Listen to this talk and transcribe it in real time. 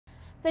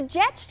The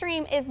jet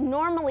stream is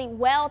normally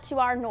well to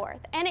our north,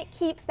 and it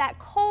keeps that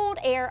cold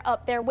air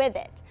up there with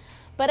it.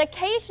 But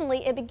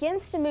occasionally it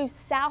begins to move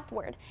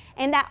southward,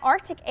 and that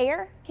Arctic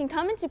air can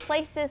come into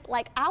places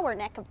like our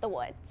neck of the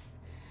woods.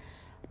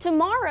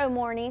 Tomorrow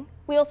morning,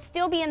 we'll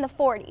still be in the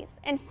 40s,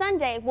 and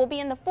Sunday we'll be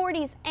in the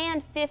 40s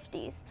and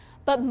 50s.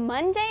 But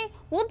Monday,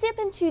 we'll dip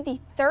into the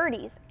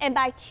 30s, and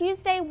by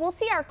Tuesday, we'll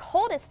see our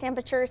coldest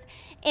temperatures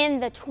in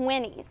the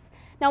 20s.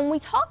 Now, when we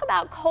talk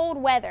about cold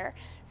weather,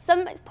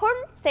 some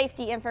important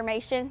safety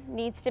information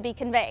needs to be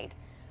conveyed.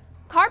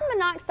 Carbon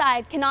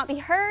monoxide cannot be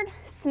heard,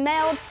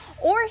 smelled,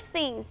 or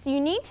seen, so you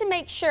need to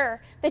make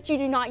sure that you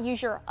do not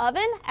use your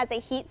oven as a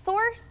heat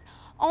source.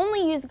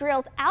 Only use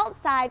grills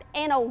outside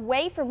and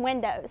away from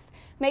windows.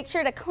 Make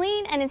sure to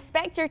clean and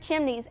inspect your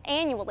chimneys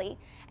annually.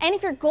 And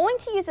if you're going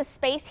to use a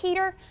space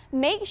heater,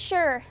 make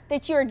sure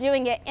that you are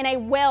doing it in a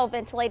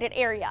well-ventilated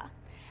area.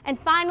 And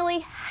finally,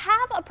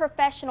 have a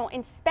professional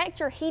inspect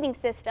your heating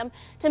system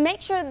to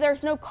make sure that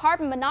there's no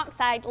carbon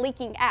monoxide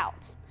leaking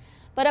out.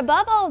 But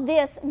above all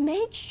this,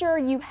 make sure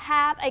you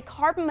have a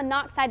carbon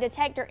monoxide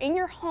detector in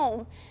your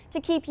home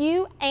to keep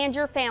you and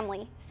your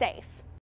family safe.